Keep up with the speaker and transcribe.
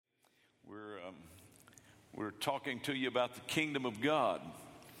We're talking to you about the kingdom of God,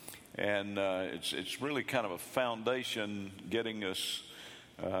 and it's really kind of a foundation getting us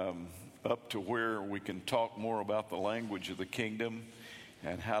up to where we can talk more about the language of the kingdom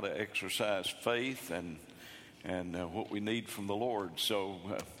and how to exercise faith and what we need from the Lord. So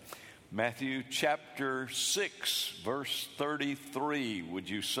Matthew chapter 6, verse 33, would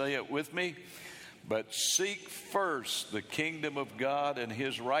you say it with me? But seek first the kingdom of God and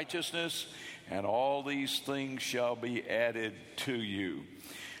his righteousness, and all these things shall be added to you.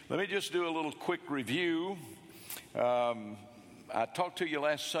 Let me just do a little quick review. I talked to you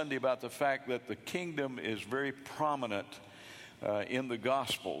last Sunday about the fact that the kingdom is very prominent in the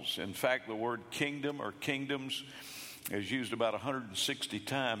Gospels. In fact, the word kingdom or kingdoms is used about 160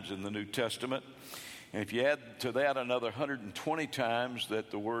 times in the New Testament. And if you add to that another 120 times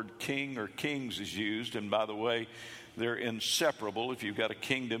that the word king or kings is used, and by the way, they're inseparable. If you've got a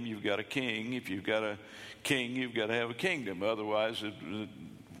kingdom, you've got a king. If you've got a king, you've got to have a kingdom. Otherwise,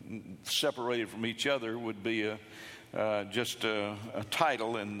 separated from each other would be just a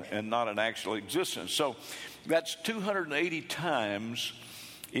title and not an actual existence. So that's 280 times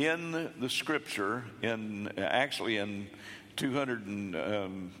in the Scripture, in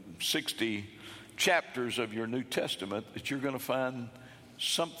 260 chapters of your New Testament, that you're going to find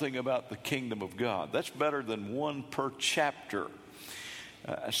something about the kingdom of God. That's better than one per chapter.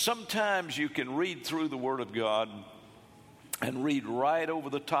 Sometimes you can read through the Word of God and read right over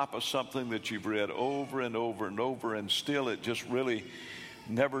the top of something that you've read over and over and over, and still it just really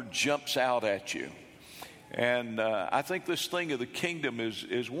never jumps out at you. And I think this thing of the kingdom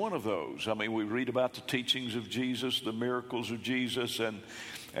is one of those. I mean, we read about the teachings of Jesus, the miracles of Jesus, and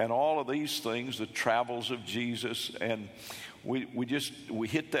all of these things, the travels of Jesus, and we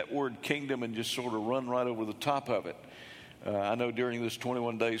hit that word kingdom and just sort of run right over the top of it. I know during this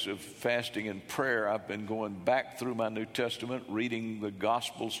 21 days of fasting and prayer, I've been going back through my New Testament, reading the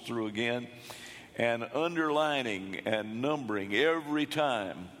Gospels through again, and underlining and numbering every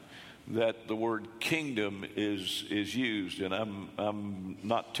time that the word kingdom is used. And I'm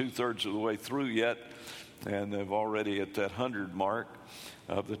not 2/3 of the way through yet, and I'm already at that 100 mark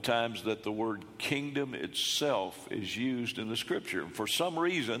of the times that the word kingdom itself is used in the Scripture. For some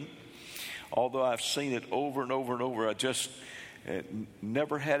reason, although I've seen it over and over and over, I just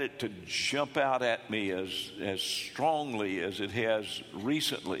never had it to jump out at me as strongly as it has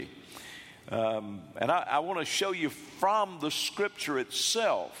recently. And I want to show you from the Scripture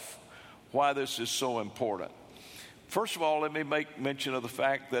itself why this is so important. First of all, let me make mention of the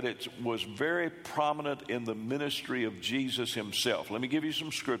fact that it was very prominent in the ministry of Jesus himself. Let me give you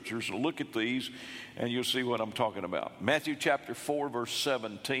some scriptures. Look at these and you'll see what I'm talking about. Matthew chapter 4 verse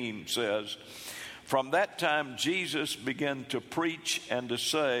 17 says, "From that time Jesus began to preach and to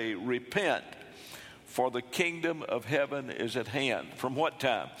say, 'Repent, for the kingdom of heaven is at hand.'" From what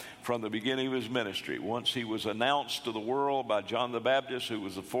time? From the beginning of his ministry. Once he was announced to the world by John the Baptist, who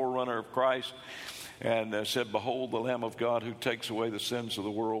was the forerunner of Christ, and said, "Behold the Lamb of God who takes away the sins of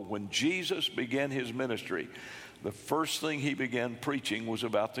the world." When Jesus began his ministry, the first thing he began preaching was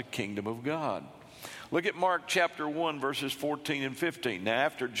about the kingdom of God. Look at Mark chapter 1 verses 14 and 15. Now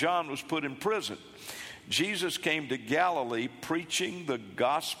after John was put in prison, Jesus came to Galilee preaching the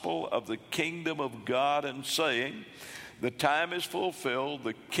gospel of the kingdom of God and saying, "The time is fulfilled,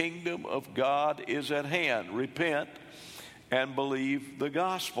 the kingdom of God is at hand. Repent and believe the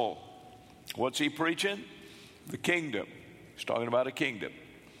gospel." What's he preaching? The kingdom. He's talking about a kingdom.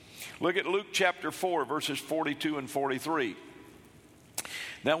 Look at Luke chapter 4 verses 42 and 43.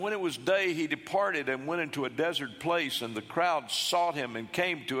 "Now when it was day, he departed and went into a desert place, and the crowd sought him and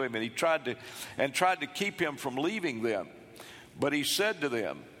came to him, and he tried to keep him from leaving them. But he said to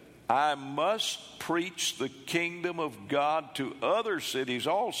them, 'I must preach the kingdom of God to other cities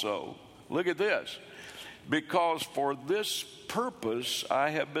also.'" Look at this. "Because for this purpose I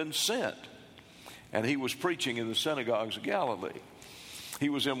have been sent." And he was preaching in the synagogues of Galilee. He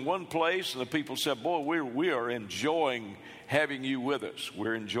was in one place, and the people said, "Boy, we are enjoying having you with us.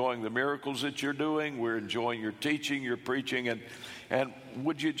 We're enjoying the miracles that you're doing. We're enjoying your teaching, your preaching, and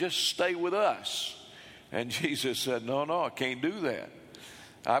would you just stay with us?" And Jesus said, No, I can't do that.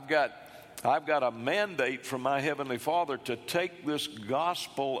 I've got a mandate from my heavenly Father to take this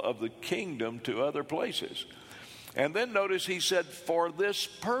gospel of the kingdom to other places. And then notice he said, "For this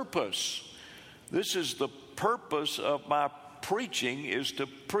purpose." This is the purpose of my preaching, is to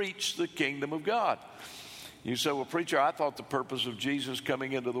preach the kingdom of God. You say, "Well, preacher, I thought the purpose of Jesus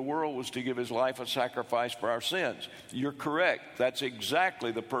coming into the world was to give his life a sacrifice for our sins." You're correct. That's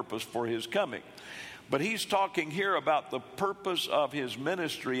exactly the purpose for his coming. But he's talking here about the purpose of his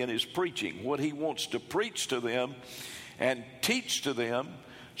ministry and his preaching, what he wants to preach to them and teach to them,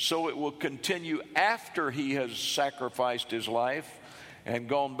 so it will continue after he has sacrificed his life and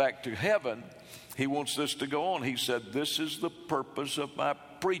gone back to heaven. He wants this to go on. He said, this is the purpose of my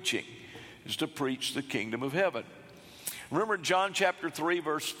preaching, is to preach the kingdom of heaven. Remember in John chapter 3,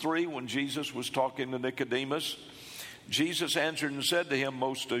 verse 3, when Jesus was talking to Nicodemus, Jesus answered and said to him,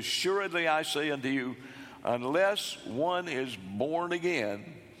 most assuredly I say unto you, unless one is born again,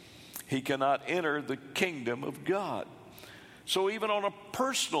 he cannot enter the kingdom of God. So even on a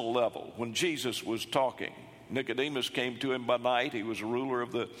personal level, when Jesus was talking, Nicodemus came to him by night. He was a ruler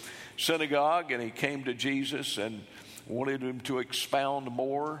of the synagogue, and he came to Jesus and wanted him to expound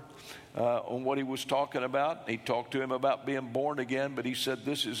more on what he was talking about. He talked to him about being born again, but he said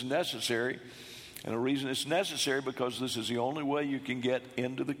this is necessary. And the reason it's necessary because this is the only way you can get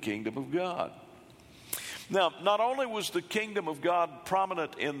into the kingdom of God. Now, not only was the kingdom of God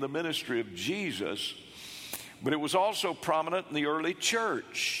prominent in the ministry of Jesus, but it was also prominent in the early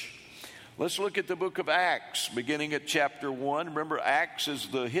church. Let's look at the book of Acts, beginning at chapter 1. Remember, Acts is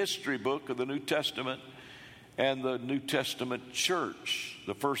the history book of the New Testament and the New Testament church.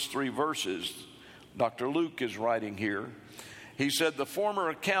 The first 3 verses, Dr. Luke is writing here. He said, the former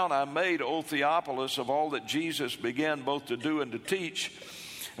account I made, O Theophilus, of all that Jesus began both to do and to teach,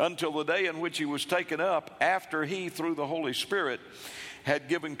 until the day in which he was taken up, after he, through the Holy Spirit, had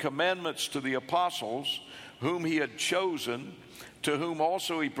given commandments to the apostles, whom he had chosen, to whom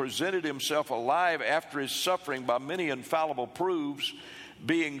also he presented himself alive after his suffering by many infallible proofs,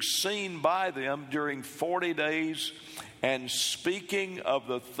 being seen by them during 40 days, and speaking of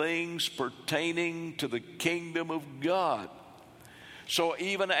the things pertaining to the kingdom of God. So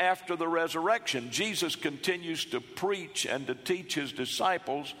even after the resurrection, Jesus continues to preach and to teach his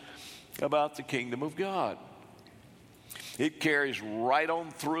disciples about the kingdom of God. It carries right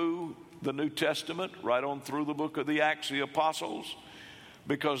on through the New Testament, right on through the book of the Acts of the Apostles,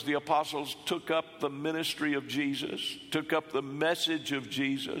 because the apostles took up the ministry of Jesus, took up the message of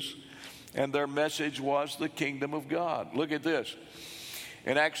Jesus, and their message was the kingdom of God. Look at this.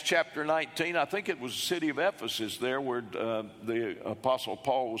 In Acts chapter 19, I think it was the city of Ephesus there where the apostle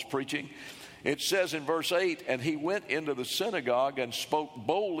Paul was preaching. It says in verse 8, and he went into the synagogue and spoke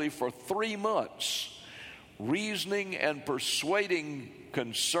boldly for 3 months, reasoning and persuading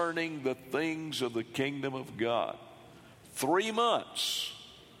concerning the things of the kingdom of God. 3 months,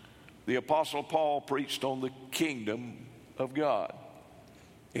 the apostle Paul preached on the kingdom of God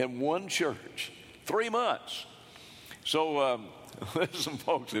in one church. 3 months. So, listen,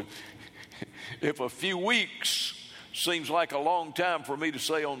 folks, if a few weeks seems like a long time for me to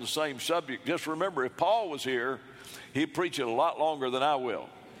say on the same subject, just remember, if Paul was here, he'd preach it a lot longer than I will.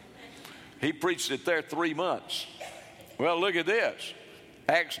 He preached it there 3 months. Well, look at this.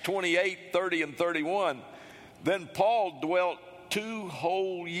 Acts 28, 30 and 31. Then Paul dwelt 2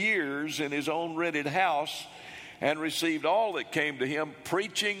 whole years in his own rented house and received all that came to him,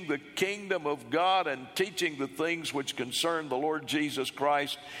 preaching the kingdom of God and teaching the things which concern the Lord Jesus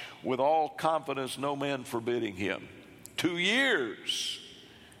Christ with all confidence, no man forbidding him. 2 years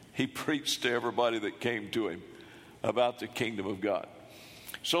he preached to everybody that came to him about the kingdom of God.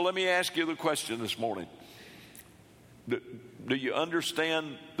 So let me ask you the question this morning. Do you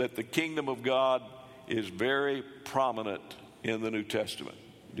understand that the kingdom of God is very prominent in the New Testament?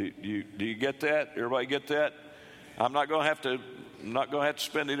 Do you get that? Everybody get that? I'm not going to have to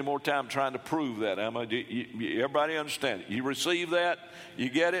spend any more time trying to prove that. Everybody understand it? You receive that? You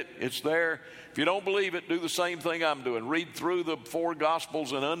get it? It's there. If you don't believe it, do the same thing I'm doing. Read through the 4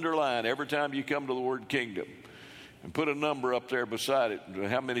 Gospels and underline every time you come to the word kingdom, and put a number up there beside it,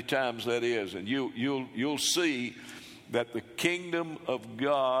 how many times that is, and you'll see that the kingdom of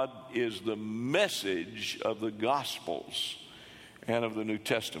God is the message of the Gospels and of the New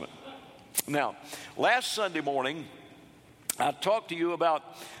Testament. Now, last Sunday morning, I talked to you about,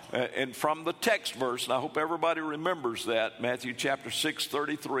 and from the text verse, and I hope everybody remembers that, Matthew chapter 6,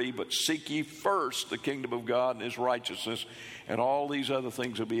 33, but seek ye first the kingdom of God and his righteousness, and all these other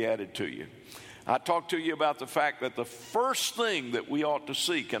things will be added to you. I talked to you about the fact that the first thing that we ought to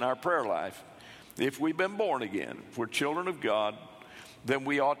seek in our prayer life, if we've been born again, if we're children of God, then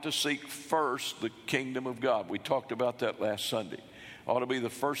we ought to seek first the kingdom of God. We talked about that last Sunday. Ought to be the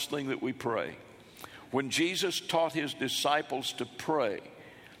first thing that we pray. When Jesus taught his disciples to pray,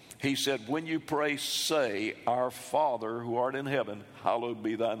 he said, when you pray, say, Our Father who art in heaven, hallowed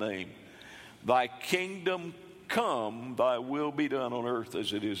be thy name. Thy kingdom come, thy will be done on earth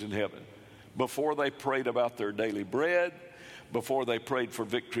as it is in heaven. Before they prayed about their daily bread, before they prayed for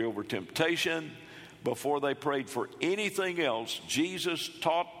victory over temptation, before they prayed for anything else, Jesus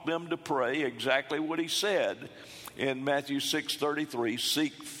taught them to pray exactly what he said in Matthew 6:33,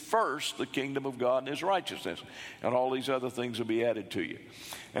 seek first the kingdom of God and his righteousness, and all these other things will be added to you.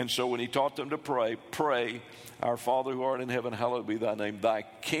 And so when he taught them to pray, pray, our Father who art in heaven, hallowed be thy name. Thy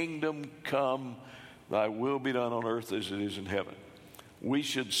kingdom come, thy will be done on earth as it is in heaven. We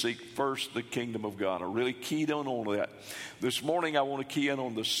should seek first the kingdom of God. I really keyed in on that. This morning I want to key in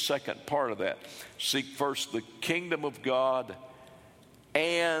on the second part of that. Seek first the kingdom of God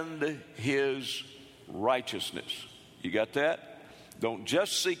and his righteousness. You got that? Don't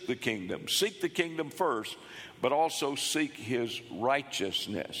just seek the kingdom. Seek the kingdom first, but also seek his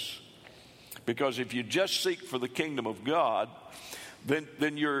righteousness. Because if you just seek for the kingdom of God,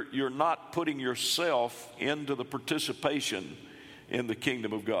 then you're not putting yourself into the participation in the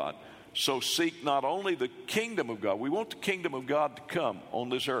kingdom of God. So seek not only the kingdom of God. We want the kingdom of God to come on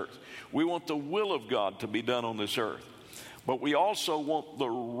this earth. We want the will of God to be done on this earth. But we also want the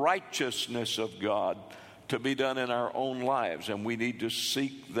righteousness of God to be done in our own lives. And we need to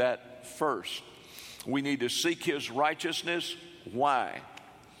seek that first. We need to seek his righteousness. Why?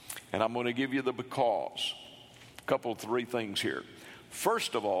 And I'm going to give you the because. Three things here.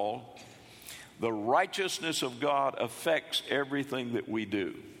 First of all, the righteousness of God affects everything that we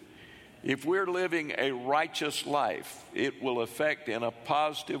do. If we're living a righteous life, it will affect in a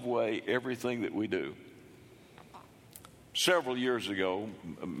positive way everything that we do. Several years ago,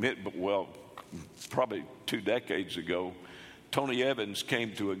 probably 2 decades ago, Tony Evans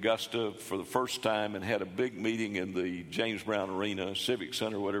came to Augusta for the first time and had a big meeting in the James Brown Arena, Civic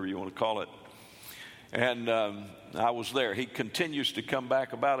Center, whatever you want to call it. And I was there. He continues to come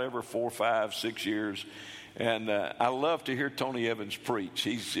back about every 4, 5, 6 years. And I love to hear Tony Evans preach.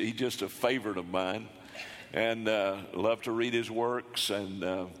 He's just a favorite of mine. And love to read his works.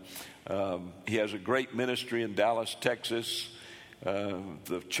 And he has a great ministry in Dallas, Texas.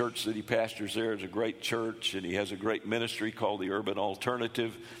 The church that he pastors there is a great church. And he has a great ministry called the Urban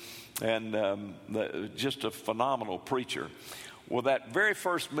Alternative. And just a phenomenal preacher. Well, that very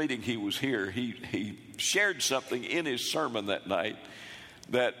first meeting he was here, he shared something in his sermon that night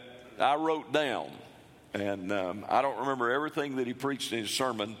that I wrote down. And I don't remember everything that he preached in his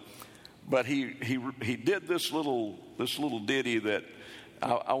sermon, but he did this little ditty that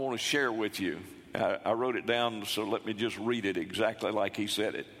I want to share with you. I wrote it down, so let me just read it exactly like he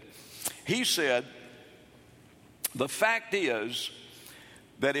said it. He said, the fact is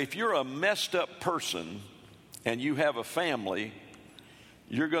that if you're a messed up person and you have a family,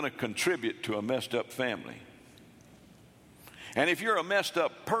 you're going to contribute to a messed up family. And if you're a messed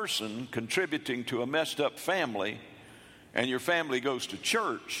up person contributing to a messed up family, and your family goes to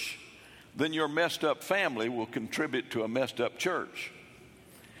church, then your messed up family will contribute to a messed up church.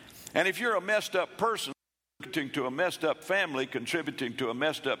 And if you're a messed up person contributing to a messed up family, contributing to a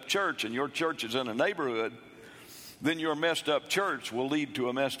messed up church, and your church is in a neighborhood, then your messed up church will lead to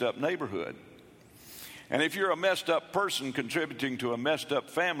a messed up neighborhood. And if you're a messed up person contributing to a messed up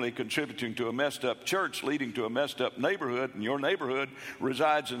family, contributing to a messed up church, leading to a messed up neighborhood, and your neighborhood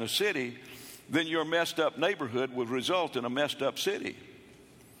resides in a city, then your messed up neighborhood will result in a messed up city.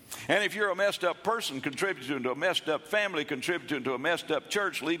 And if you're a messed up person contributing to a messed up family, contributing to a messed up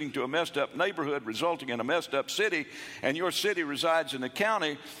church, leading to a messed up neighborhood, resulting in a messed up city, and your city resides in a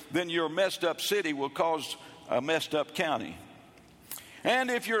county, then your messed up city will cause a messed up county.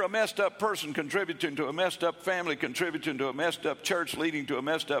 And if you're a messed up person contributing to a messed up family, contributing to a messed up church, leading to a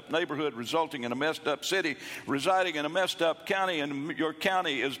messed up neighborhood, resulting in a messed up city, residing in a messed up county, and your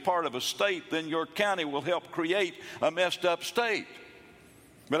county is part of a state, then your county will help create a messed up state.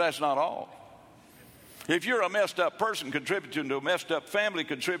 But that's not all. If you're a messed up person contributing to a messed up family,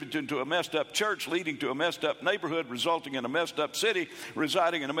 contributing to a messed up church, leading to a messed up neighborhood, resulting in a messed up city,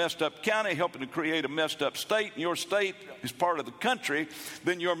 residing in a messed up county, helping to create a messed up state, and your state is part of the country,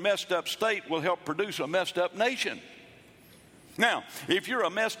 then your messed up state will help produce a messed up nation. Now, if you're a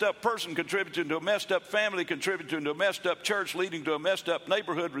messed up person contributing to a messed up family, contributing to a messed up church, leading to a messed up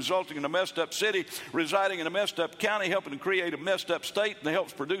neighborhood, resulting in a messed up city, residing in a messed up county, helping to create a messed up state, and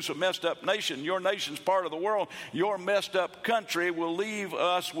helps produce a messed up nation, your nation's part of the world, your messed up country will leave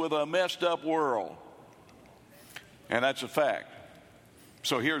us with a messed up world. And that's a fact.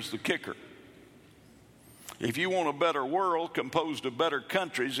 So here's the kicker. If you want a better world composed of better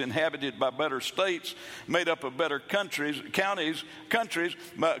countries, inhabited by better states, made up of better countries,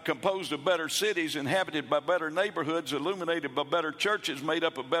 composed of better cities, inhabited by better neighborhoods, illuminated by better churches, made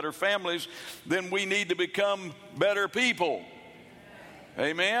up of better families, then we need to become better people.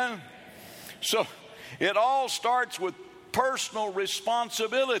 Amen? So it all starts with personal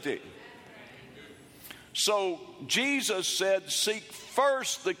responsibility. So Jesus said, seek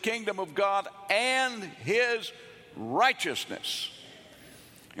first the kingdom of God and his righteousness.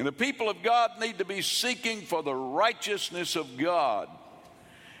 And the people of God need to be seeking for the righteousness of God.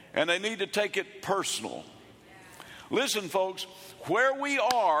 And they need to take it personal. Listen, folks, where we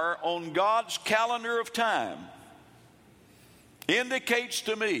are on God's calendar of time indicates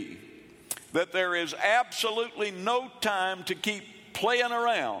to me that there is absolutely no time to keep playing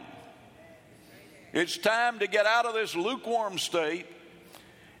around. It's time to get out of this lukewarm state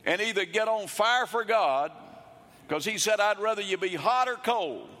and either get on fire for God, because he said, I'd rather you be hot or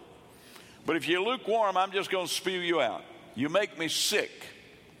cold. But if you're lukewarm, I'm just going to spew you out. You make me sick.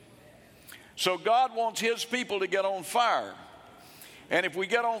 So God wants his people to get on fire. And if we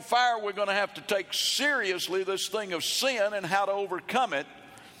get on fire, we're going to have to take seriously this thing of sin and how to overcome it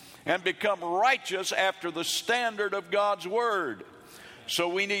and become righteous after the standard of God's word. So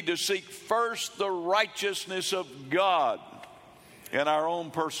we need to seek first the righteousness of God in our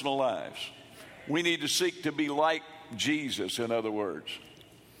own personal lives. We need to seek to be like Jesus, in other words.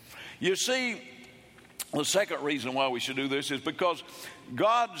 You see, the second reason why we should do this is because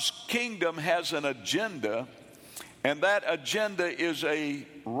God's kingdom has an agenda, and that agenda is a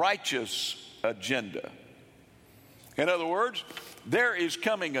righteous agenda. In other words, there is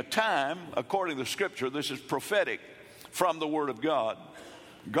coming a time, according to Scripture, this is prophetic from the Word of God.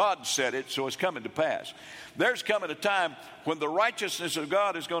 God said it, so it's coming to pass. There's coming a time when the righteousness of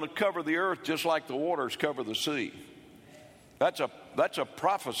God is going to cover the earth just like the waters cover the sea. That's a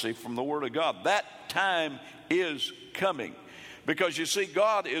prophecy from the Word of God. That time is coming. Because you see,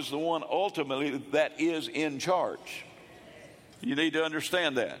 God is the one ultimately that is in charge. You need to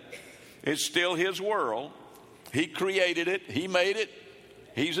understand that. It's still his world. He created it. He made it.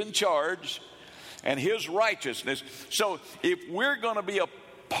 He's in charge. And his righteousness. So if we're going to be a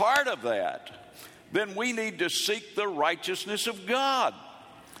part of that, then we need to seek the righteousness of God.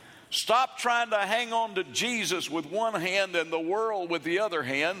 Stop trying to hang on to Jesus with one hand and the world with the other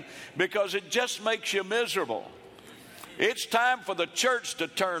hand, because it just makes you miserable. It's time for the church to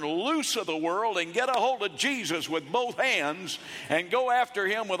turn loose of the world and get a hold of Jesus with both hands and go after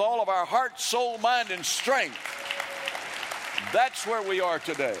him with all of our heart, soul, mind, and strength. That's where we are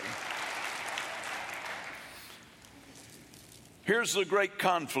today. Here's the great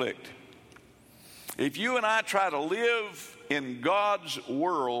conflict. If you and I try to live in God's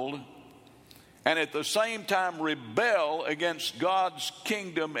world and at the same time rebel against God's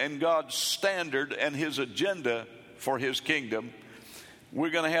kingdom and God's standard and his agenda for his kingdom,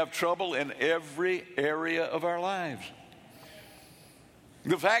 we're going to have trouble in every area of our lives.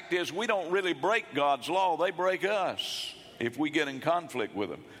 The fact is, we don't really break God's law. They break us if we get in conflict with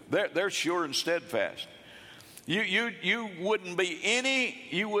them. They're sure and steadfast. You wouldn't be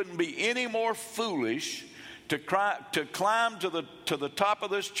any more foolish to climb to the top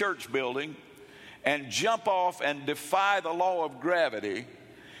of this church building and jump off and defy the law of gravity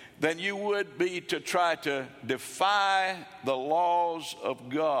than you would be to try to defy the laws of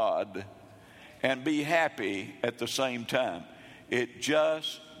God and be happy at the same time. It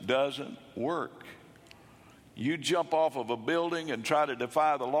just doesn't work. You jump off of a building and try to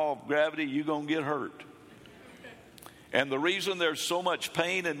defy the law of gravity, you're going to get hurt. And the reason there's so much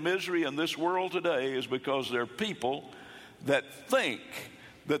pain and misery in this world today is because there are people that think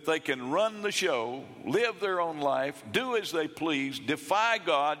that they can run the show, live their own life, do as they please, defy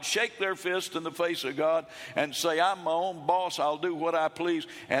God, shake their fist in the face of God, and say, I'm my own boss, I'll do what I please,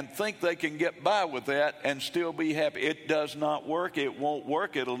 and think they can get by with that and still be happy. It does not work. It won't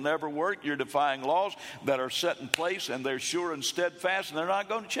work. It'll never work. You're defying laws that are set in place, and they're sure and steadfast, and they're not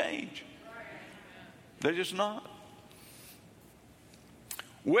going to change. They're just not.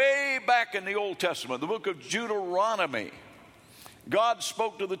 Way back in the Old Testament, the book of Deuteronomy, God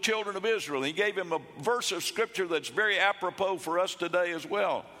spoke to the children of Israel. He gave them a verse of scripture that's very apropos for us today as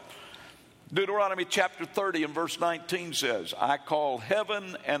well. Deuteronomy chapter 30 and verse 19 says, I call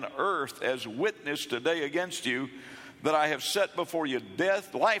heaven and earth as witness today against you that I have set before you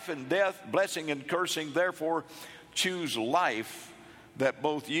life and death, blessing and cursing. Therefore, choose life that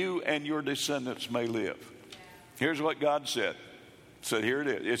both you and your descendants may live. Here's what God said. So here it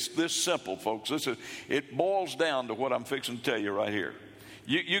is. It's this simple, folks. It boils down to what I'm fixing to tell you right here.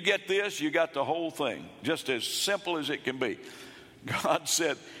 You get this, you got the whole thing. Just as simple as it can be. God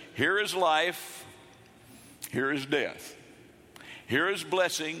said, here is life, here is death. Here is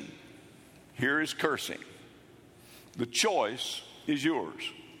blessing, here is cursing. The choice is yours.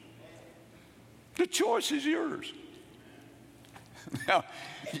 The choice is yours. Now,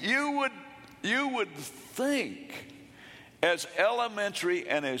 you would think as elementary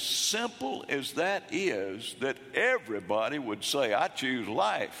and as simple as that is, that everybody would say, I choose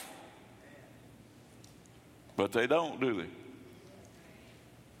life. But they don't, do they?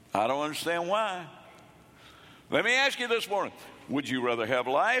 I don't understand why. Let me ask you this morning, would you rather have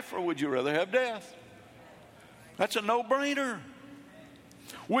life or would you rather have death? That's a no-brainer.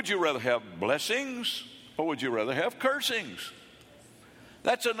 Would you rather have blessings or would you rather have cursings?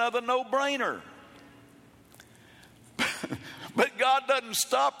 That's another no-brainer. But God doesn't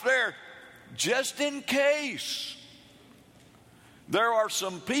stop there. Just in case, there are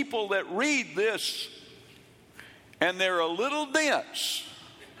some people that read this and they're a little dense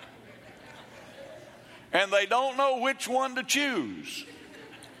and they don't know which one to choose.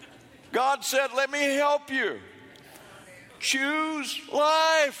 God said, let me help you. Choose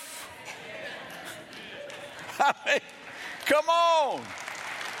life. I mean, come on.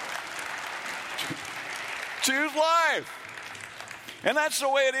 Choose life. And that's the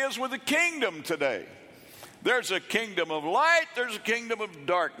way it is with the kingdom today. There's a kingdom of light, there's a kingdom of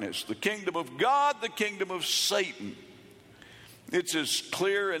darkness, the kingdom of God, the kingdom of Satan. It's as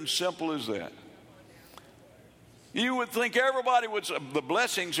clear and simple as that. You would think everybody would, the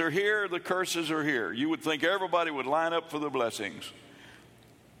blessings are here, the curses are here. You would think everybody would line up for the blessings.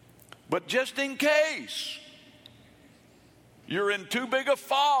 But just in case you're in too big a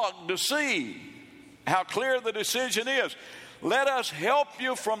fog to see how clear the decision is, let us help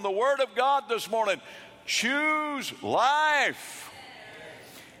you from the Word of God this morning. Choose life.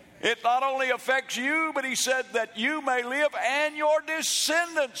 It not only affects you, but he said that you may live and your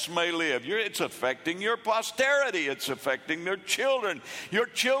descendants may live. It's affecting your posterity. It's affecting their children, your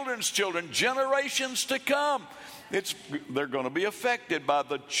children's children, generations to come. They're going to be affected by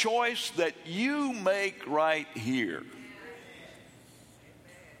the choice that you make right here.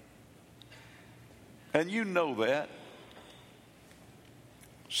 And you know that.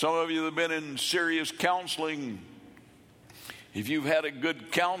 Some of you that have been in serious counseling, if you've had a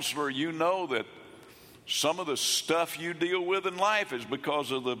good counselor, you know that some of the stuff you deal with in life is because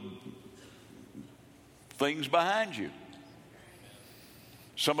of the things behind you.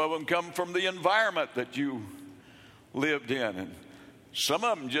 Some of them come from the environment that you lived in, and some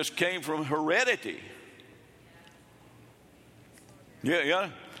of them just came from heredity. Yeah.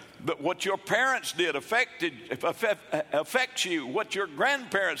 But what your parents did affects you. What your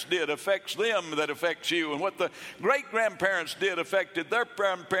grandparents did affects them, that affects you. And what the great-grandparents did affected their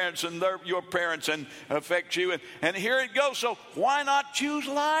parents and your parents and affects you. And here it goes. So why not choose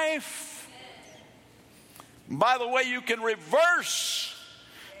life? By the way, you can reverse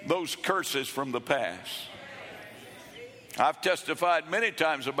those curses from the past. I've testified many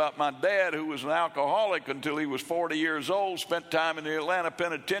times about my dad, who was an alcoholic until he was 40 years old, spent time in the Atlanta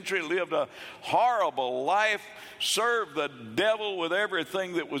penitentiary, lived a horrible life, served the devil with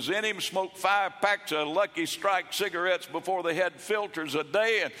everything that was in him, smoked 5 packs of Lucky Strike cigarettes before they had filters a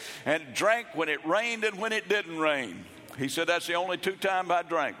day, and drank when it rained and when it didn't rain. He said, that's the only 2 times I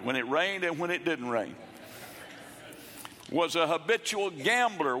drank, when it rained and when it didn't rain. Was a habitual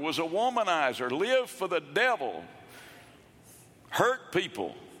gambler, was a womanizer, lived for the devil. Hurt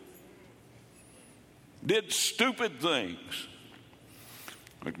people, did stupid things.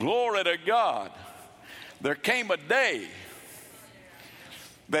 But glory to God, there came a day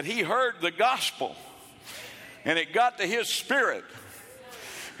that he heard the gospel and it got to his spirit.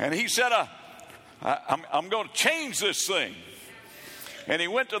 And he said, I'm going to change this thing. And he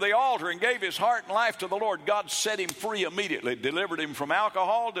went to the altar and gave his heart and life to the Lord. God set him free immediately. Delivered him from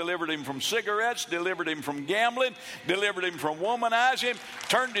alcohol, delivered him from cigarettes, delivered him from gambling, delivered him from womanizing,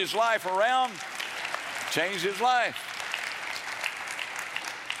 turned his life around, changed his life.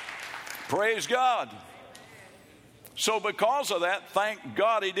 Praise God. So because of that, thank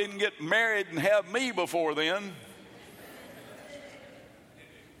God he didn't get married and have me before then.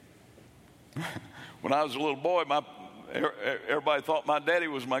 When I was a little boy, everybody thought my daddy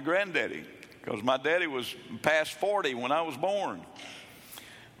was my granddaddy because my daddy was past 40 when I was born.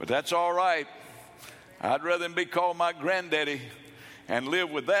 But that's all right. I'd rather be called my granddaddy and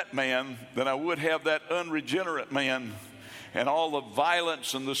live with that man than I would have that unregenerate man and all the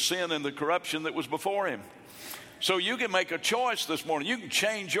violence and the sin and the corruption that was before him. So you can make a choice this morning. You can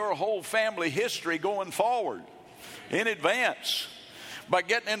change your whole family history going forward in advance by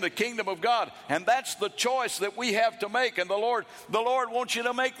getting in the kingdom of God. And that's the choice that we have to make. And the Lord wants you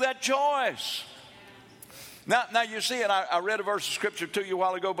to make that choice. Now you see, and I read a verse of scripture to you a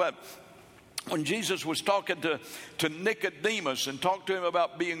while ago, but when Jesus was talking to Nicodemus and talked to him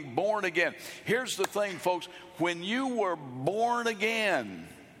about being born again. Here's the thing, folks. When you were born again,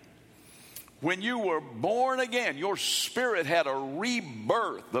 When you were born again, your spirit had a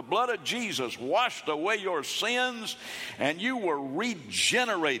rebirth. The blood of Jesus washed away your sins, and you were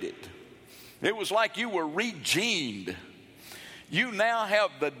regenerated. It was like you were regened. You now have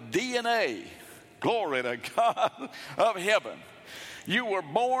the DNA, glory to God, of heaven. You were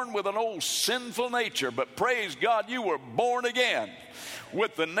born with an old sinful nature, but praise God, you were born again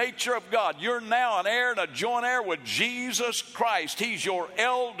with the nature of God. You're now an heir and a joint heir with Jesus Christ. He's your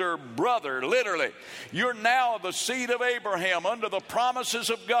elder brother, literally. You're now the seed of Abraham under the promises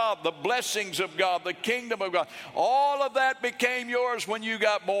of God, the blessings of God, the kingdom of God. All of that became yours when you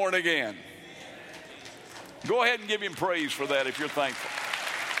got born again. Go ahead and give him praise for that if you're thankful.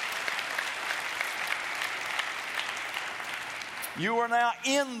 You are now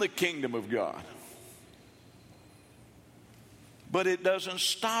in the kingdom of God. But it doesn't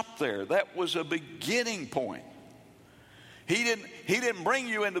stop there. That was a beginning point. He didn't bring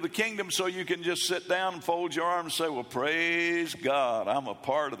you into the kingdom so you can just sit down and fold your arms and say, well, praise God, I'm a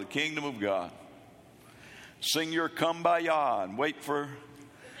part of the kingdom of God. Sing your kumbaya and wait for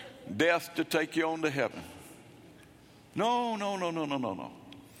death to take you on to heaven. No.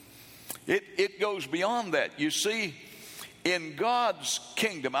 It goes beyond that. You see, in God's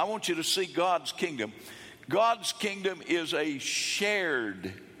kingdom, I want you to see God's kingdom. God's kingdom is a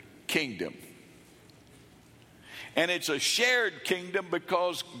shared kingdom. And it's a shared kingdom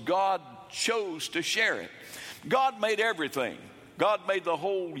because God chose to share it. God made everything. God made the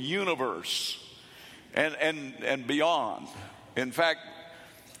whole universe and beyond. In fact,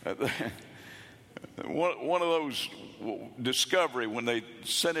 one of those Discovery, when they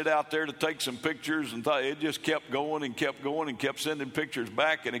sent it out there to take some pictures, and it just kept going and kept sending pictures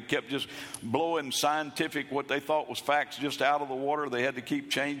back, and it kept just blowing scientific, what they thought was facts, just out of the water. They had to keep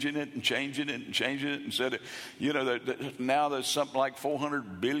changing it and said, that now there's something like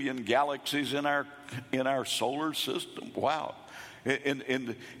 400 billion galaxies in our solar system. Wow. And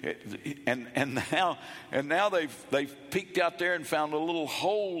now they've peeked out there and found a little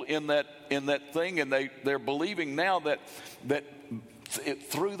hole in that thing, and they're believing now that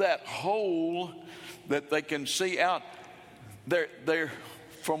through that hole that they can see out, they're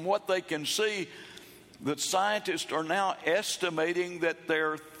from what they can see, the scientists are now estimating that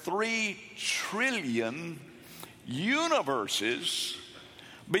there are 3 trillion universes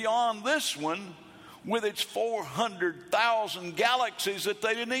beyond this one, with its 400,000 galaxies that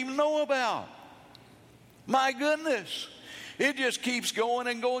they didn't even know about. My goodness. It just keeps going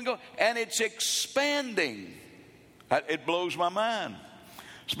and going, and it's expanding. It blows my mind.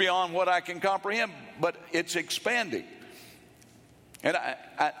 It's beyond what I can comprehend, but it's expanding. And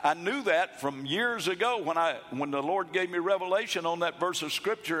I knew that from years ago when the Lord gave me revelation on that verse of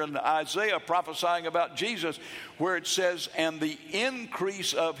Scripture in Isaiah prophesying about Jesus, where it says, and the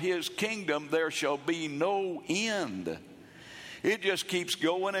increase of his kingdom there shall be no end. It just keeps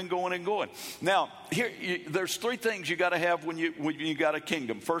going and going and going. Now, there's 3 things you got to have when you got a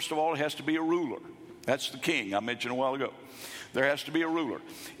kingdom. First of all, it has to be a ruler. That's the king I mentioned a while ago. There has to be a ruler.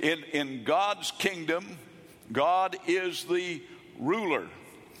 In God's kingdom, God is the ruler.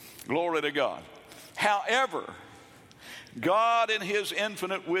 Glory to God. However, God in his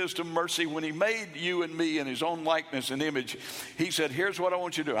infinite wisdom, mercy, when he made you and me in his own likeness and image, he said, here's what I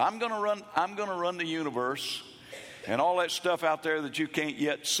want you to do. I'm going to run the universe and all that stuff out there that you can't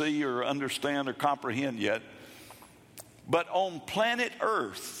yet see or understand or comprehend yet. But on planet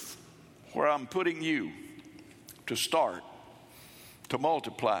Earth, where I'm putting you to start, to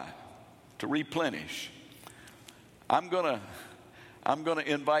multiply, to replenish, I'm going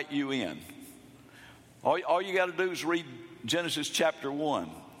to invite you in. All you got to do is read Genesis chapter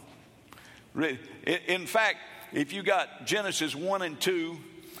 1. In fact, if you got Genesis 1 and 2,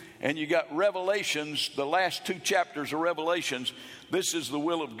 and you got Revelations, the last 2 chapters of Revelations, this is the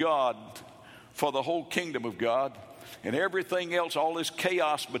will of God for the whole kingdom of God. And everything else, all this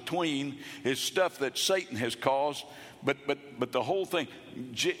chaos between, is stuff that Satan has caused. But the whole thing,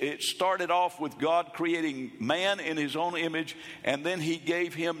 it started off with God creating man in his own image, and then he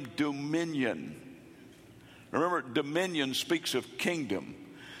gave him dominion. Remember, dominion speaks of kingdom.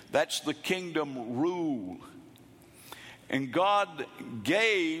 That's the kingdom rule. And God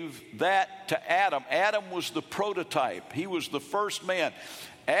gave that to Adam. Adam was the prototype. He was the first man.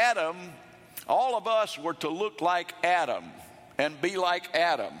 Adam, all of us were to look like Adam and be like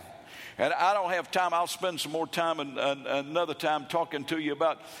Adam. And I don't have time. I'll spend some more time another time talking to you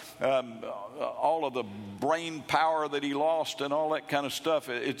about all of the brain power that he lost and all that kind of stuff.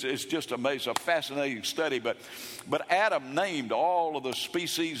 It's just amazing, a fascinating study. But Adam named all of the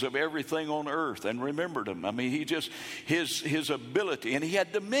species of everything on earth and remembered them. I mean, he just, his ability, and he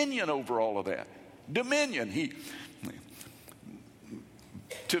had dominion over all of that. Dominion.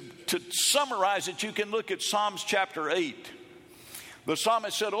 To summarize it, you can look at Psalms chapter 8. The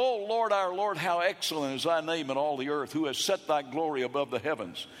psalmist said, "O Lord, our Lord, how excellent is thy name in all the earth, who has set thy glory above the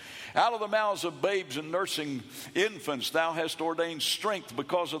heavens. Out of the mouths of babes and nursing infants thou hast ordained strength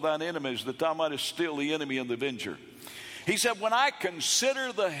because of thine enemies, that thou mightest still the enemy and the avenger." He said, "When I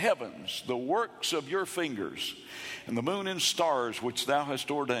consider the heavens, the works of your fingers, and the moon and stars which thou hast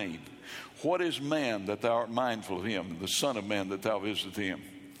ordained, what is man that thou art mindful of him, and the son of man that thou visitest him?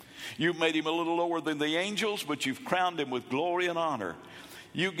 You've made him a little lower than the angels, but you've crowned him with glory and honor.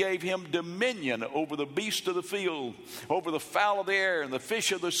 You gave him dominion over the beast of the field, over the fowl of the air, and the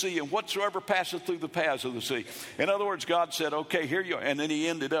fish of the sea, and whatsoever passeth through the paths of the sea." In other words, God said, okay, here you are. And then he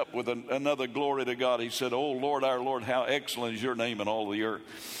ended up with another glory to God. He said, "Oh Lord, our Lord, how excellent is your name in all the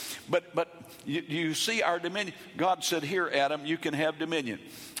earth." But you see our dominion. God said, "Here, Adam, you can have dominion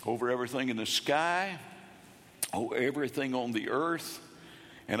over everything in the sky, over everything on the earth,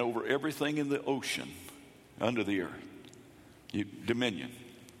 and over everything in the ocean under the earth." Dominion.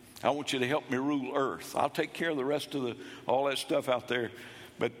 I want you to help me rule earth. I'll take care of the rest of all that stuff out there.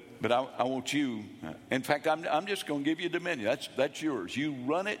 But I want you. In fact, I'm just going to give you dominion. That's yours. You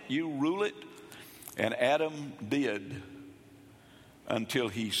run it. You rule it. And Adam did until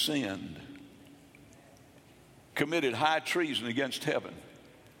he sinned. Committed high treason against heaven.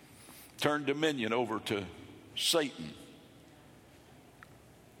 Turned dominion over to Satan.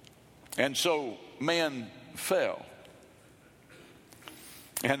 And so man fell.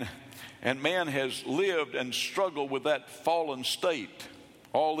 And man has lived and struggled with that fallen state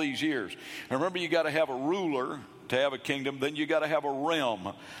all these years. And remember, you got to have a ruler to have a kingdom. Then you got to have a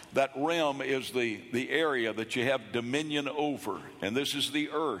realm. That realm is the area that you have dominion over. And this is the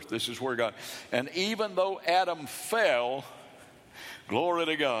earth. This is where God. And even though Adam fell, glory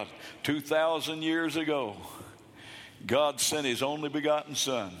to God, 2,000 years ago, God sent his only begotten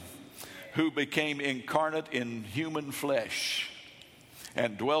Son, who became incarnate in human flesh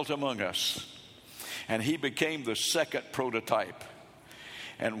and dwelt among us. And he became the second prototype.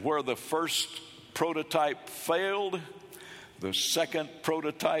 And where the first prototype failed, the second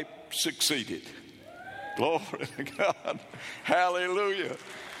prototype succeeded. Glory to God. Hallelujah.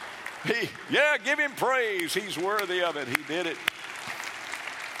 Give him praise. He's worthy of it. He did it.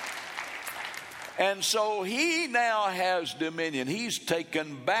 And so he now has dominion. He's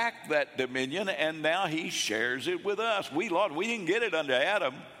taken back that dominion, and now he shares it with us. We didn't get it under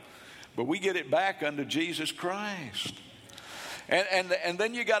Adam, but we get it back under Jesus Christ. And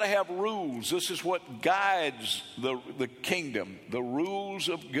then you got to have rules. This is what guides the kingdom, the rules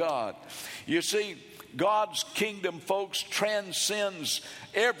of God. You see, God's kingdom, folks, transcends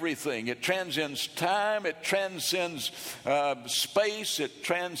everything. It transcends time. It transcends space. It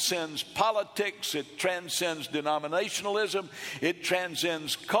transcends politics. It transcends denominationalism. It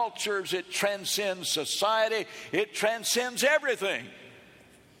transcends cultures. It transcends society. It transcends everything.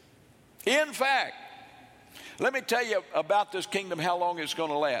 In fact, let me tell you about this kingdom, how long it's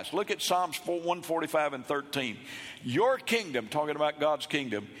going to last. Look at Psalms 145 and 13. Your kingdom, talking about God's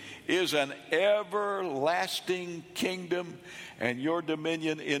kingdom, is an everlasting kingdom, and your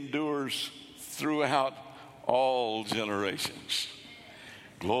dominion endures throughout all generations.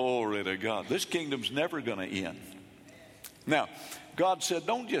 Glory to God. This kingdom's never going to end. Now, God said,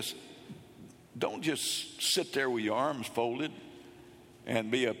 don't just sit there with your arms folded and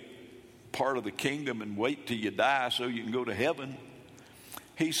be a part of the kingdom and wait till you die so you can go to heaven.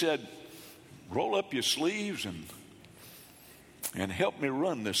 He said, roll up your sleeves and help me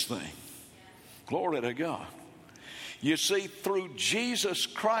run this thing. Glory to God. You see, through Jesus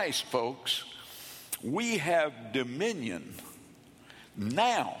Christ, folks, we have dominion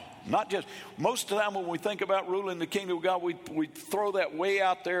now. Not just, most of the time when we think about ruling the kingdom of God, we throw that way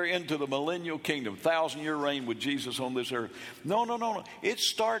out there into the millennial kingdom, 1,000-year reign with Jesus on this earth. No. It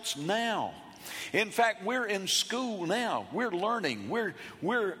starts now. In fact, we're in school now. We're learning. We're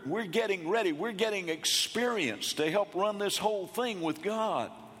getting ready. We're getting experience to help run this whole thing with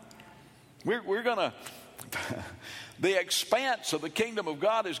God. We're going to, the expanse of the kingdom of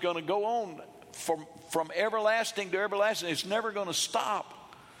God is going to go on from everlasting to everlasting. It's never going to stop.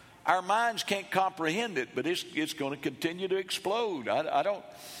 Our minds can't comprehend it, but it's going to continue to explode. I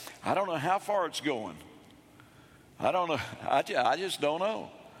don't know how far it's going. I don't know. I just don't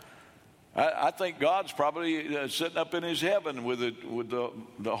know. I think God's probably sitting up in his heaven with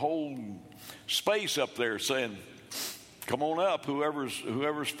the whole space up there saying, come on up,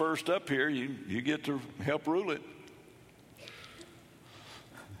 whoever's first up here, you get to help rule it.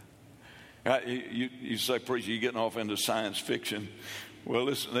 You say, preacher, you're getting off into science fiction. Well,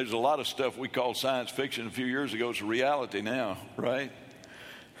 listen, there's a lot of stuff we called science fiction a few years ago. It's reality now, right?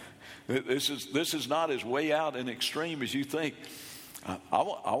 This is not as way out and extreme as you think. I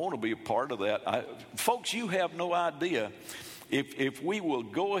want to be a part of that. Folks, you have no idea. If we will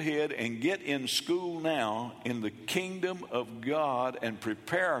go ahead and get in school now in the kingdom of God and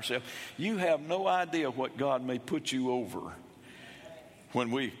prepare ourselves, you have no idea what God may put you over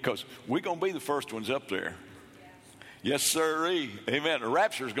because we're going to be the first ones up there. Yes, sirree. Amen. The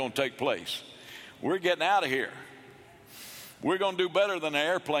rapture is going to take place. We're getting out of here. We're going to do better than an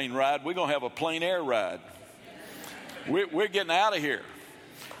airplane ride. We're going to have a plain air ride. We're getting out of here.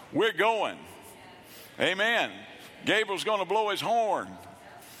 We're going. Amen. Gabriel's going to blow his horn.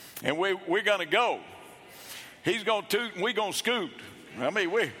 And we're going to go. He's going to toot and we're going to scoot.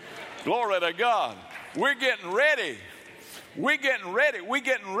 Glory to God. We're getting ready. We're getting ready. We're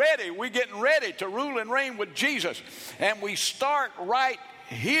getting ready. We're getting ready to rule and reign with Jesus. And we start right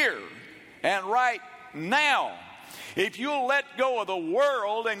here and right now. If you'll let go of the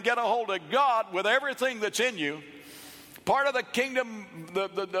world and get a hold of God with everything that's in you, part of the kingdom,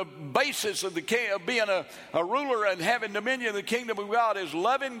 the basis of being a ruler and having dominion in the kingdom of God is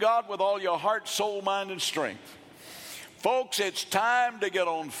loving God with all your heart, soul, mind, and strength. Folks, it's time to get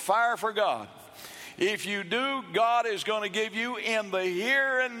on fire for God. If you do, God is going to give you in the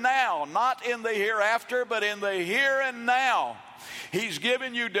here and now, not in the hereafter, but in the here and now. He's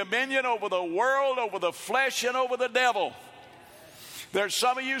given you dominion over the world, over the flesh, and over the devil. There's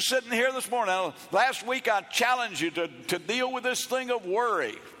some of you sitting here this morning. Now, last week I challenged you to deal with this thing of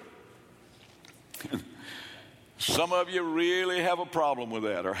worry. Some of you really have a problem with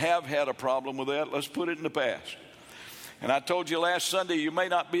that or have had a problem with that. Let's put it in the past. And I told you last Sunday, you may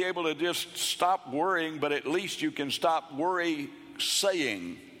not be able to just stop worrying, but at least you can stop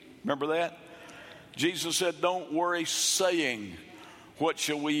saying. Remember that? Jesus said, don't worry saying, what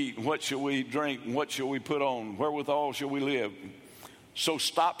shall we drink? What shall we put on? Wherewithal shall we live? So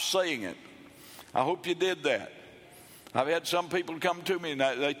stop saying it. I hope you did that. I've had some people come to me and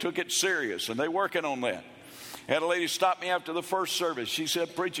they took it serious and they're working on that. I had a lady stop me after the first service. She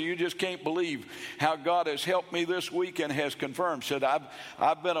said, preacher, you just can't believe how God has helped me this week and has confirmed. She said,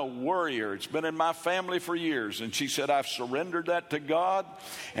 I've been a worrier. It's been in my family for years. And she said, I've surrendered that to God.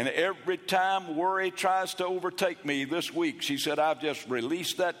 And every time worry tries to overtake me this week, she said, I've just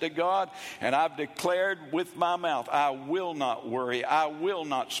released that to God. And I've declared with my mouth, I will not worry. I will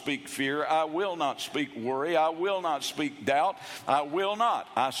not speak fear. I will not speak worry. I will not speak doubt. I will not.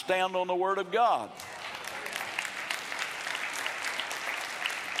 I stand on the word of God.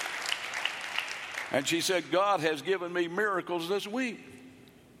 And she said, God has given me miracles this week.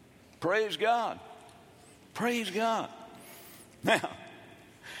 Praise God. Praise God. Now,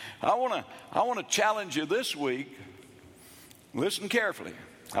 I want to challenge you this week. Listen carefully.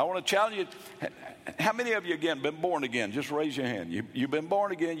 I want to challenge you. How many of you, again, been born again? Just raise your hand. You've been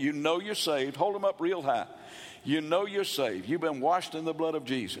born again. You know you're saved. Hold them up real high. You know you're saved. You've been washed in the blood of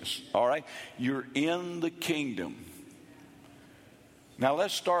Jesus. All right? You're in the kingdom. Now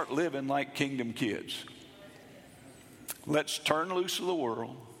let's start living like kingdom kids. Let's turn loose of the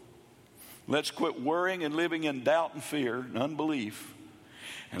world. Let's quit worrying and living in doubt and fear and unbelief.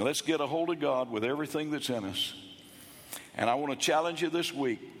 And let's get a hold of God with everything that's in us. And I want to challenge you this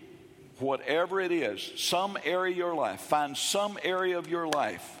week, whatever it is, some area of your life, find some area of your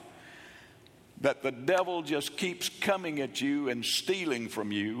life that the devil just keeps coming at you and stealing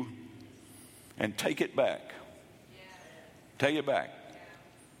from you, and take it back. Take it back.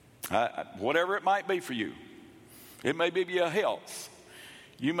 Whatever it might be for you. It may be your health.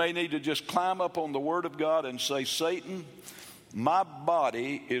 You may need to just climb up on the word of God and say, Satan, my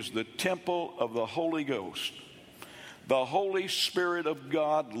body is the temple of the Holy Ghost. The Holy Spirit of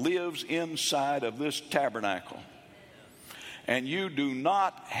God lives inside of this tabernacle. And you do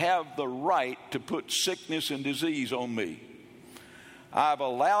not have the right to put sickness and disease on me. I've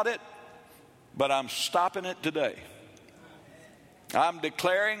allowed it, but I'm stopping it today. I'm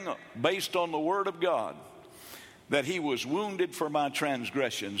declaring, based on the word of God, that he was wounded for my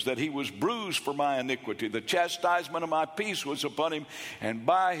transgressions, that he was bruised for my iniquity. The chastisement of my peace was upon him, and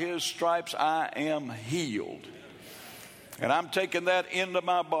by his stripes I am healed. And I'm taking that into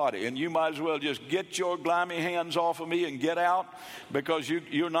my body. And you might as well just get your grimy hands off of me and get out, because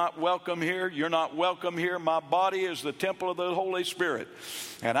you're not welcome here. You're not welcome here. My body is the temple of the Holy Spirit.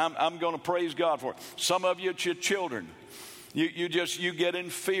 And I'm going to praise God for it. Some of you, it's your children. You get in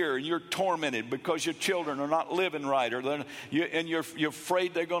fear and you're tormented because your children are not living right, and you're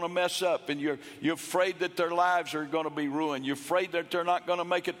afraid they're going to mess up, and you're afraid that their lives are going to be ruined. You're afraid that they're not going to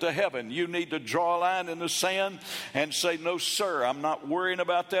make it to heaven. You need to draw a line in the sand and say, no, sir, I'm not worrying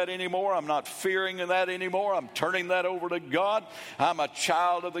about that anymore. I'm not fearing that anymore. I'm turning that over to God. I'm a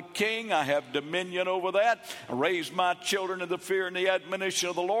child of the King. I have dominion over that. I raise my children in the fear and the admonition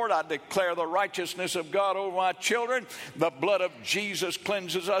of the Lord. I declare the righteousness of God over my children. The blood of Jesus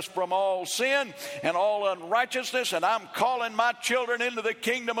cleanses us from all sin and all unrighteousness, and I'm calling my children into the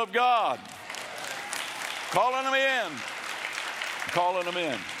kingdom of God. Calling them in. Calling them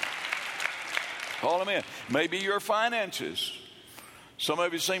in. Calling them in. Maybe your finances. Some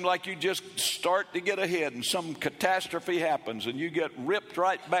of you seem like you just start to get ahead and some catastrophe happens and you get ripped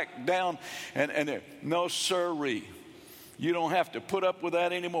right back down. And no, sirree. You don't have to put up with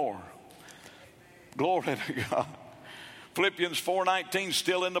that anymore. Glory to God. Philippians 4:19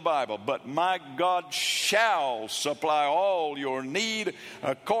 still in the Bible. But my God shall supply all your need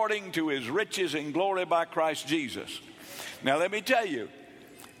according to his riches in glory by Christ Jesus. Now let me tell you,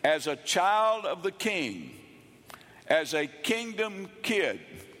 as a child of the King, as a kingdom kid,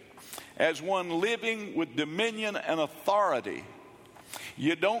 as one living with dominion and authority,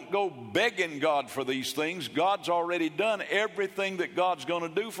 you don't go begging God for these things. God's already done everything that God's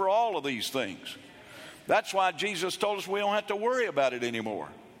going to do for all of these things. That's why Jesus told us we don't have to worry about it anymore.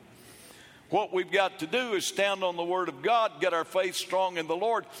 What we've got to do is stand on the Word of God, get our faith strong in the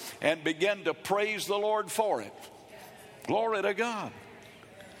Lord, and begin to praise the Lord for it. Glory to God.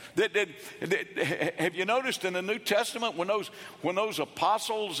 Have you noticed in the New Testament when those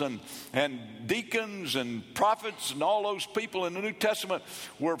apostles and deacons and prophets and all those people in the New Testament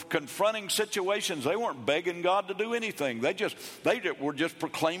were confronting situations, they weren't begging God to do anything. They were just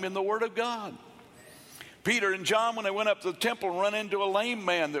proclaiming the Word of God. Peter and John, when they went up to the temple, run into a lame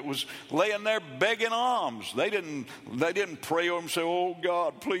man that was laying there begging alms. They didn't pray over him and say, oh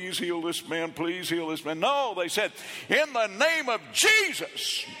God, please heal this man, please heal this man. No, they said, in the name of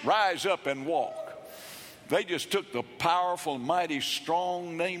Jesus, rise up and walk. They just took the powerful, mighty,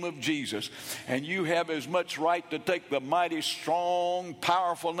 strong name of Jesus. And you have as much right to take the mighty, strong,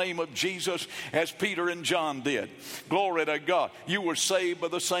 powerful name of Jesus as Peter and John did. Glory to God. You were saved by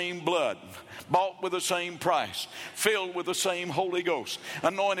the same blood, bought with the same price, filled with the same Holy Ghost,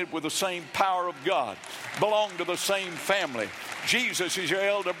 anointed with the same power of God, belong to the same family. Jesus is your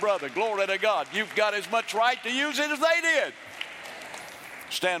elder brother. Glory to God. You've got as much right to use it as they did.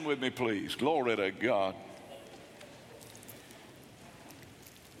 Stand with me, please. Glory to God.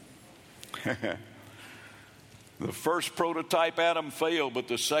 The first prototype, Adam, failed, but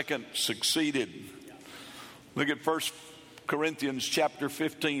the second succeeded. Look at 1 Corinthians chapter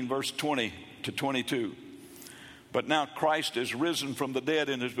 15, verse 20 to 22. But now Christ is risen from the dead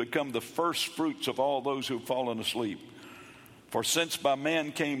and has become the first fruits of all those who have fallen asleep. For since by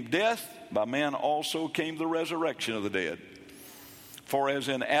man came death, by man also came the resurrection of the dead. For as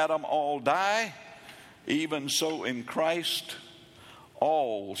in Adam all die, even so in Christ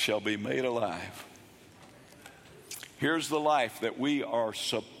all shall be made alive. Here's the life that we are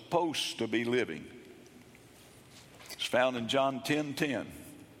supposed to be living. It's found in John 10:10.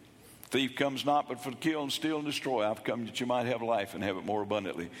 Thief comes not but for to kill and steal and destroy. I've come that you might have life and have it more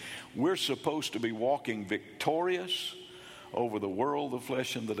abundantly. We're supposed to be walking victorious over the world, the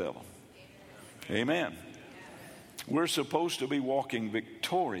flesh, and the devil. Amen. We're supposed to be walking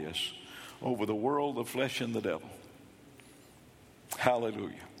victorious over the world, the flesh, and the devil.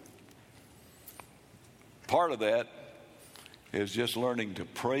 Hallelujah. Part of that is just learning to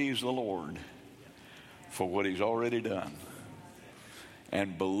praise the Lord for what he's already done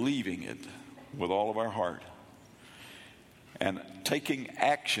and believing it with all of our heart and taking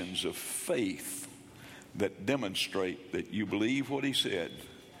actions of faith that demonstrate that you believe what he said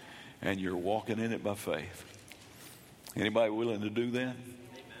and you're walking in it by faith. Anybody willing to do that? Amen.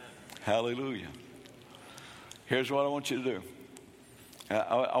 Hallelujah. Here's what I want you to do.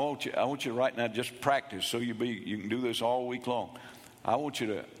 I want you right now just practice so you can do this all week long. I want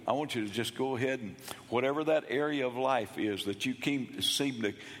you to just go ahead and whatever that area of life is that you seem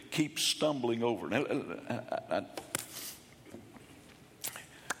to keep stumbling over.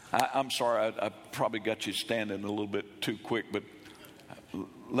 I'm sorry, I probably got you standing a little bit too quick, but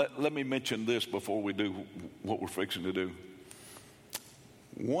let me mention this before we do what we're fixing to do.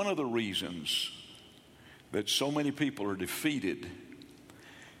 One of the reasons that so many people are defeated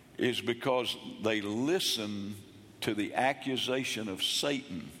is because they listen to the accusation of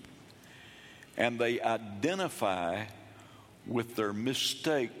Satan and they identify with their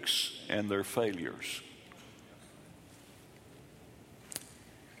mistakes and their failures.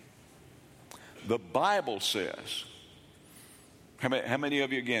 The Bible says, how many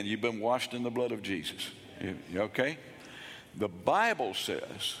of you, again, you've been washed in the blood of Jesus? You okay? The Bible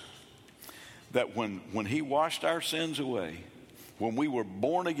says that when he washed our sins away, when we were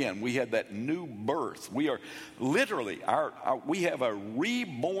born again, we had that new birth. We are literally, we have a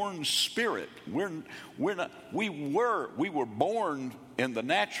reborn spirit. We were born in the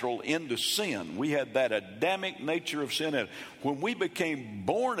natural into sin. We had that Adamic nature of sin. And when we became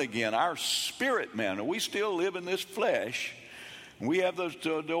born again, our spirit man, and we still live in this flesh, we have the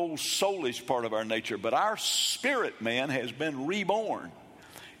old soulish part of our nature, but our spirit man has been reborn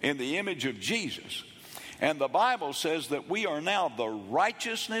in the image of Jesus. And the Bible says that we are now the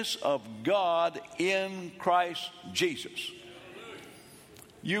righteousness of God in Christ Jesus.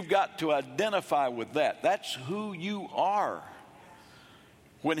 You've got to identify with that. That's who you are.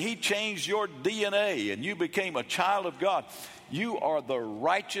 When he changed your DNA and you became a child of God, you are the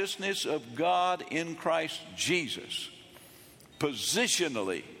righteousness of God in Christ Jesus.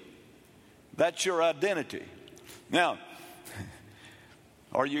 Positionally, that's your identity. Now,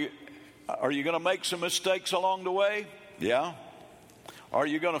 are you going to make some mistakes along the way? Yeah. Are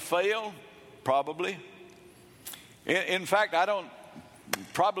you going to fail? Probably. In fact,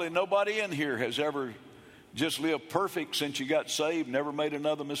 probably nobody in here has ever just lived perfect since you got saved, never made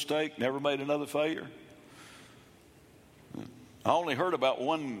another mistake, never made another failure. I only heard about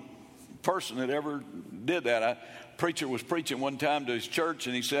one person that ever did that. A preacher was preaching one time to his church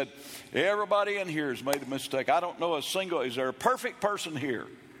and he said, everybody in here has made a mistake. I don't know is there a perfect person here?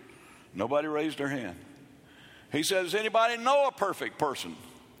 Nobody raised their hand. He said, does anybody know a perfect person?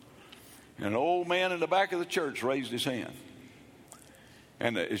 And an old man in the back of the church raised his hand.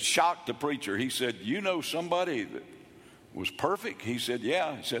 And it shocked the preacher. He said, you know somebody that was perfect? He said,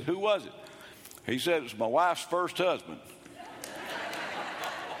 yeah. He said, who was it? He said, it was my wife's first husband.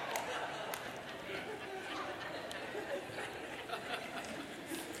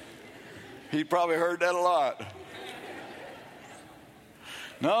 He probably heard that a lot.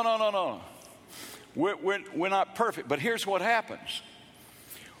 No. We're not perfect. But here's what happens.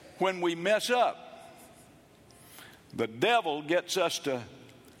 When we mess up, the devil gets us to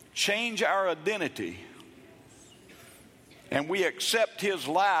change our identity, and we accept his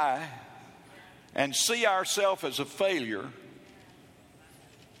lie and see ourselves as a failure,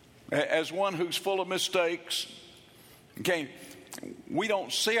 as one who's full of mistakes. Okay, we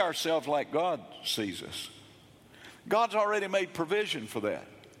don't see ourselves like God sees us. God's already made provision for that.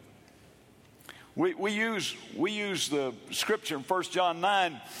 We use the scripture in 1 John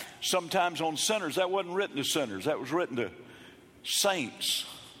 9 sometimes on sinners. That wasn't written to sinners. That was written to saints.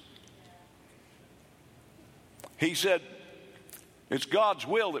 He said, it's God's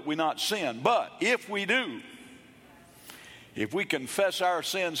will that we not sin. But if we do, if we confess our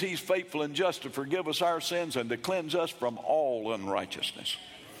sins, he's faithful and just to forgive us our sins and to cleanse us from all unrighteousness.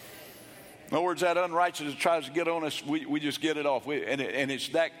 In other words, that unrighteousness tries to get on us, we just get it off. And it's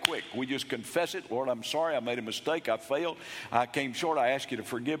that quick. We just confess it. Lord, I'm sorry. I made a mistake. I failed. I came short. I ask you to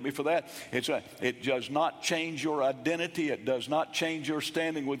forgive me for that. It does not change your identity. It does not change your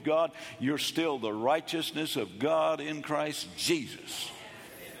standing with God. You're still the righteousness of God in Christ Jesus.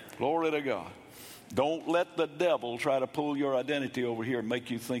 Glory to God. Don't let the devil try to pull your identity over here and make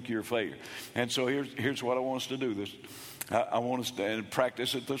you think you're a failure. And so here's what I want us to do. I want us to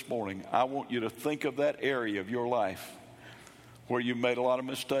practice it this morning. I want you to think of that area of your life where you've made a lot of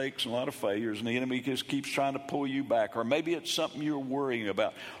mistakes and a lot of failures, and the enemy just keeps trying to pull you back. Or maybe it's something you're worrying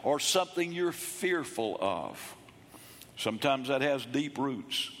about or something you're fearful of. Sometimes that has deep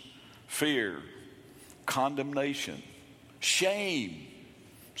roots. Fear, condemnation, shame,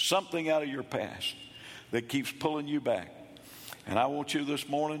 something out of your past that keeps pulling you back. And I want you this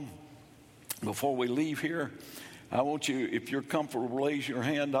morning, before we leave here, I want you, if you're comfortable, raise your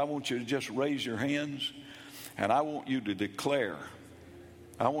hand. I want you to just raise your hands. And I want you to declare.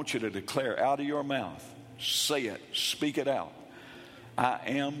 I want you to declare out of your mouth. Say it. Speak it out. I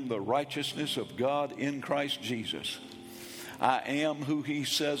am the righteousness of God in Christ Jesus. I am who he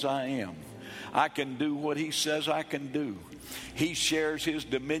says I am. I can do what he says I can do. He shares his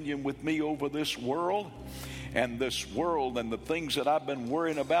dominion with me over this world. And this world and the things that I've been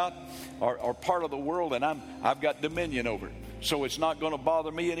worrying about are part of the world, and I've got dominion over it. So it's not going to bother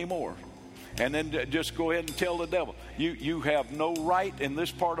me anymore. And then just go ahead and tell the devil, you have no right in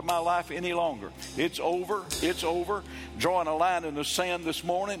this part of my life any longer. It's over. It's over. Drawing a line in the sand this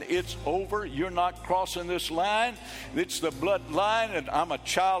morning. It's over. You're not crossing this line. It's the bloodline, and I'm a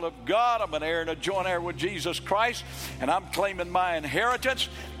child of God. I'm an heir and a joint heir with Jesus Christ, and I'm claiming my inheritance.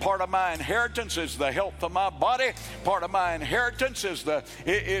 Part of my inheritance is the health of my body. Part of my inheritance is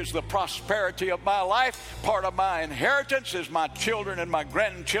the prosperity of my life. Part of my inheritance is my children and my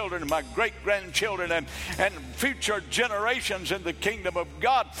grandchildren and my great-grandchildren and future generations in the kingdom of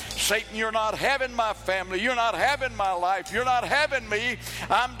God. Satan, you're not having my family. You're not having my life. You're not having me.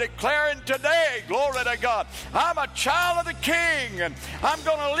 I'm declaring today, glory to God, I'm a child of the King, and I'm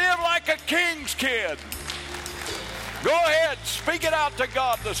going to live like a king's kid. Go ahead, speak it out to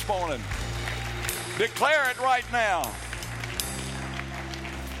God this morning. Declare it right now.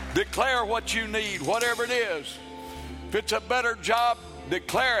 Declare what you need, whatever it is. If it's a better job,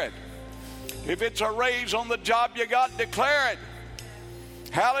 declare it. If it's a raise on the job you got, declare it.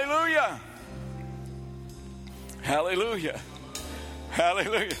 Hallelujah. Hallelujah.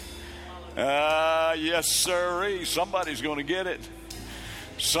 Hallelujah. Yes, sirree. Somebody's going to get it.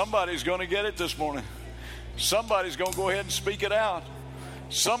 Somebody's going to get it this morning. Somebody's going to go ahead and speak it out.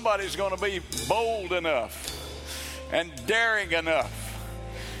 Somebody's going to be bold enough and daring enough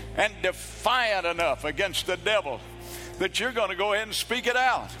and defiant enough against the devil that you're going to go ahead and speak it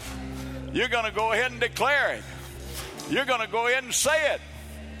out. You're going to go ahead and declare it. You're going to go ahead and say it.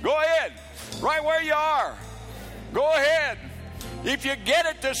 Go ahead. Right where you are. Go ahead. If you get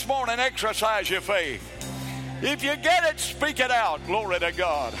it this morning, exercise your faith. If you get it, speak it out. Glory to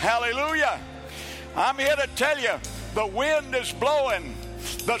God. Hallelujah. I'm here to tell you, the wind is blowing.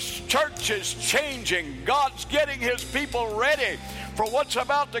 The church is changing. God's getting his people ready for what's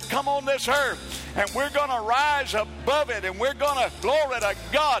about to come on this earth. And we're going to rise above it. And we're going to, glory to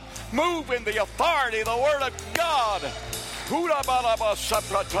God, move in the authority of the Word of God. Glory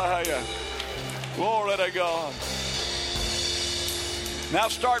to God. Now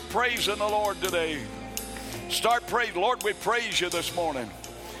start praising the Lord today. Start praising. Lord, we praise you this morning.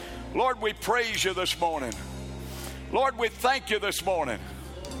 Lord, we praise you this morning. Lord, we thank you this morning.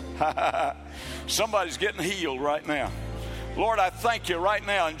 Somebody's getting healed right now. Lord, I thank you right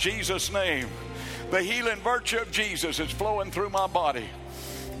now in Jesus' name. The healing virtue of Jesus is flowing through my body.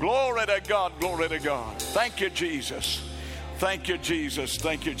 Glory to God, glory to God. Thank you, Jesus. Thank you, Jesus.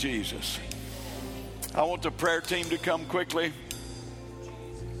 Thank you, Jesus. I want the prayer team to come quickly.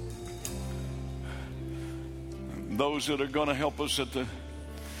 Those that are going to help us at the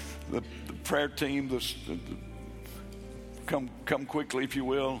prayer team, come quickly if you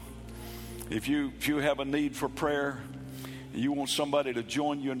will. If you have a need for prayer, you want somebody to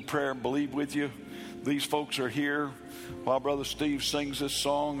join you in prayer and believe with you, these folks are here while Brother Steve sings this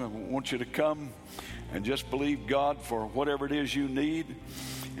song. I want you to come and just believe God for whatever it is you need.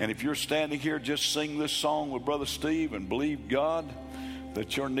 And if you're standing here, just sing this song with Brother Steve and believe God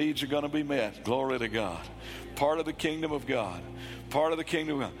that your needs are going to be met. Glory to God. Part of the kingdom of God. Part of the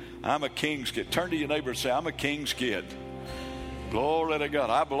kingdom of God. I'm a king's kid. Turn to your neighbor and say, I'm a king's kid. Glory to God.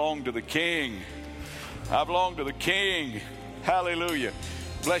 I belong to the King. I belong to the King. Hallelujah.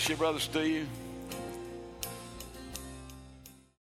 Bless you, Brother Steve.